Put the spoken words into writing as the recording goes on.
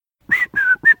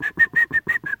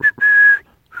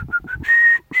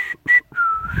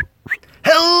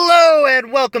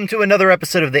welcome to another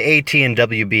episode of the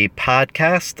AT&WB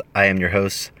podcast. I am your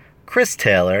host, Chris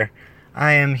Taylor.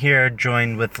 I am here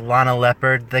joined with Lana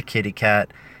Leopard, the kitty cat,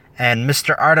 and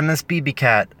Mr. Artemis BB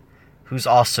Cat, who's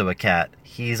also a cat.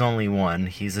 He's only one.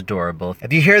 He's adorable.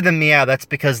 If you hear them meow, that's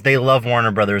because they love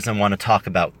Warner Brothers and want to talk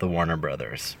about the Warner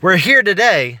Brothers. We're here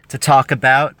today to talk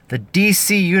about the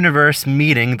DC Universe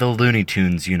meeting the Looney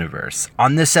Tunes universe.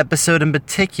 On this episode in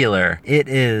particular, it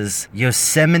is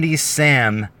Yosemite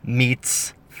Sam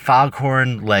meets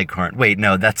Foghorn Leghorn. Wait,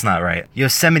 no, that's not right.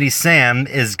 Yosemite Sam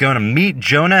is going to meet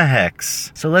Jonah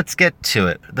Hex. So let's get to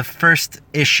it. The first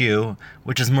issue,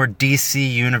 which is more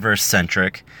DC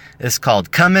Universe-centric, is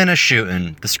called Come In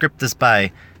A-Shootin'. The script is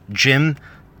by Jim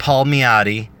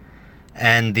Palmiotti,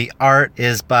 and the art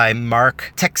is by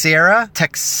Mark Texeira.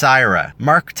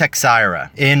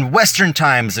 In Western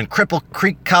times in Cripple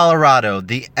Creek, Colorado,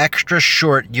 the extra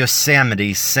short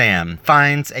Yosemite Sam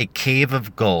finds a cave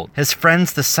of gold. His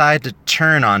friends decide to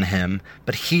turn on him,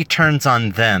 but he turns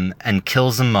on them and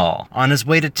kills them all. On his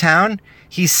way to town,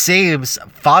 he saves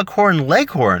Foghorn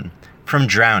Leghorn from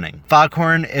drowning.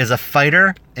 Foghorn is a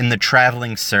fighter in the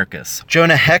traveling circus.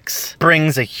 Jonah Hex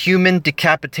brings a human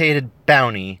decapitated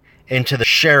bounty into the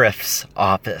sheriff's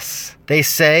office. They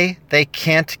say they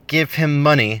can't give him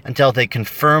money until they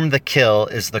confirm the kill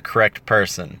is the correct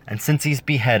person. And since he's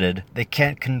beheaded, they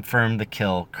can't confirm the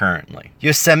kill currently.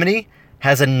 Yosemite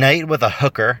has a night with a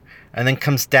hooker and then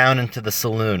comes down into the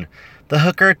saloon. The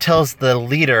hooker tells the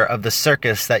leader of the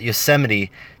circus that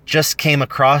Yosemite just came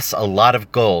across a lot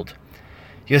of gold.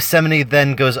 Yosemite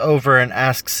then goes over and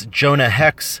asks Jonah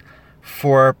Hex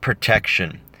for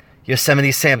protection.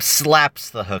 Yosemite Sam slaps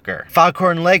the hooker.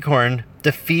 Foghorn Leghorn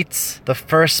defeats the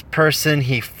first person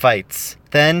he fights.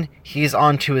 Then he's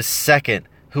on to his second,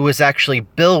 who is actually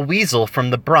Bill Weasel from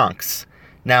the Bronx.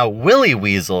 Now, Willie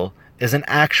Weasel is an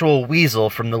actual weasel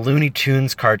from the Looney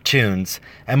Tunes cartoons,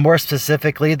 and more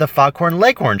specifically, the Foghorn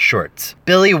Leghorn shorts.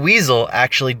 Billy Weasel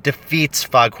actually defeats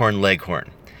Foghorn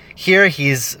Leghorn. Here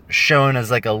he's shown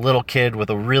as like a little kid with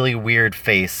a really weird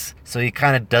face. So he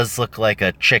kind of does look like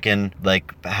a chicken,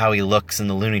 like how he looks in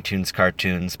the Looney Tunes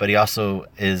cartoons, but he also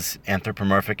is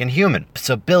anthropomorphic and human.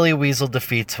 So Billy Weasel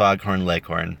defeats Foghorn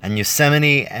Leghorn, and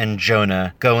Yosemite and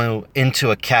Jonah go into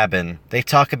a cabin. They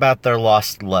talk about their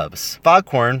lost loves.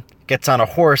 Foghorn gets on a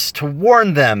horse to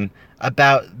warn them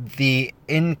about the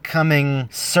incoming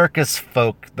circus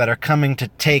folk that are coming to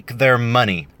take their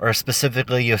money, or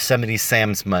specifically Yosemite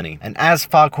Sam's money. And as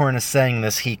Foghorn is saying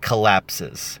this, he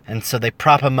collapses. And so they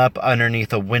prop him up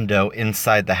underneath a window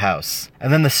inside the house.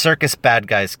 And then the circus bad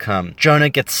guys come. Jonah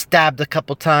gets stabbed a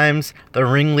couple times. The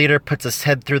ringleader puts his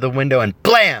head through the window and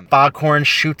blam! Foghorn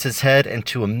shoots his head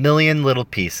into a million little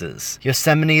pieces.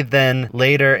 Yosemite then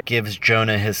later gives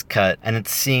Jonah his cut, and it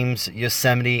seems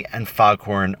Yosemite and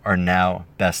Foghorn are now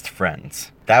best friends.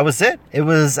 That was it. It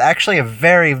was actually a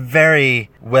very, very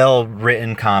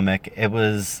well-written comic. It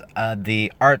was,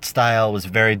 the art style was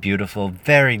very beautiful,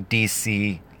 very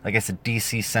DC, like I said,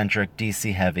 DC-centric,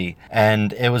 DC-heavy.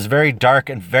 And it was very dark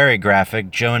and very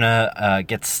graphic. Jonah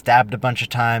gets stabbed a bunch of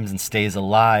times and stays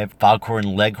alive.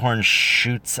 Foghorn Leghorn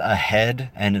shoots a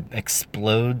head and it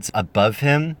explodes above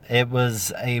him. It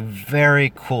was a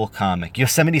very cool comic.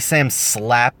 Yosemite Sam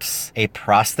slaps a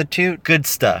prostitute. Good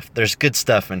stuff. There's good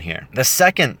stuff in here. The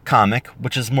second comic,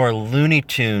 which is more Looney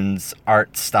Tunes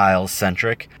art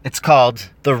style-centric, it's called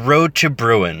The Road to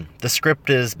Bruin. The script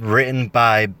is written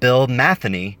by Bill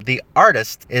Matheny. The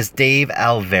artist is Dave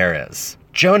Alvarez.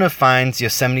 Jonah finds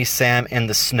Yosemite Sam in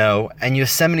the snow, and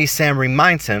Yosemite Sam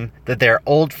reminds him that they're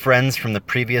old friends from the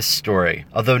previous story,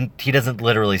 although he doesn't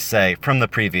literally say from the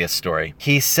previous story.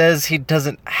 He says he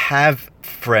doesn't have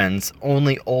friends,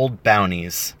 only old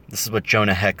bounties. This is what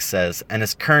Jonah Hex says, and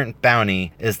his current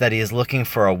bounty is that he is looking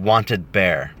for a wanted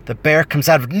bear. The bear comes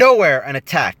out of nowhere and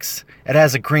attacks. It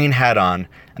has a green hat on,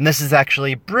 and this is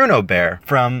actually Bruno Bear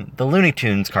from the Looney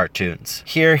Tunes cartoons.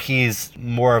 Here he's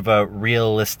more of a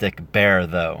realistic bear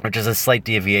though, which is a slight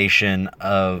deviation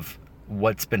of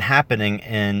what's been happening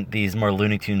in these more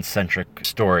Looney Tunes-centric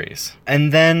stories.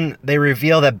 And then they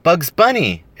reveal that Bugs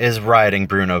Bunny is riding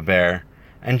Bruno Bear,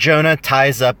 and Jonah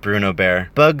ties up Bruno Bear.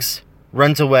 Bugs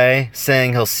runs away,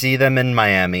 saying he'll see them in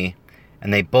Miami,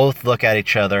 and they both look at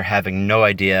each other having no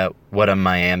idea what a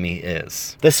Miami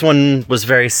is. This one was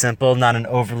very simple, not an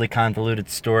overly convoluted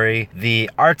story. The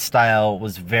art style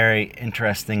was very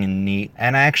interesting and neat,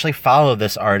 and I actually follow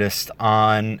this artist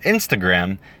on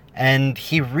Instagram, and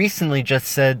he recently just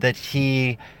said that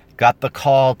he got the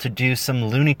call to do some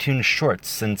Looney Tunes shorts,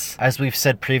 since, as we've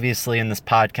said previously in this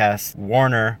podcast,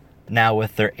 Warner, now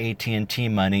with their AT&T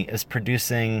money, is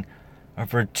producing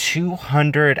over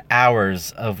 200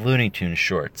 hours of Looney Tunes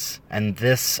shorts, and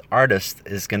this artist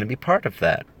is going to be part of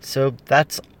that. So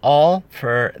that's all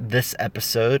for this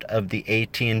episode of the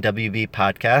AT&WB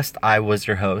podcast. I was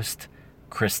your host,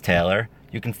 Chris Taylor.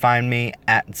 You can find me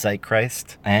at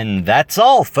Zeitchrist. And that's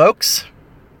all, folks.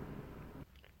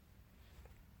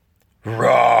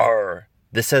 Roar!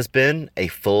 This has been a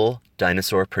full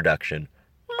dinosaur production.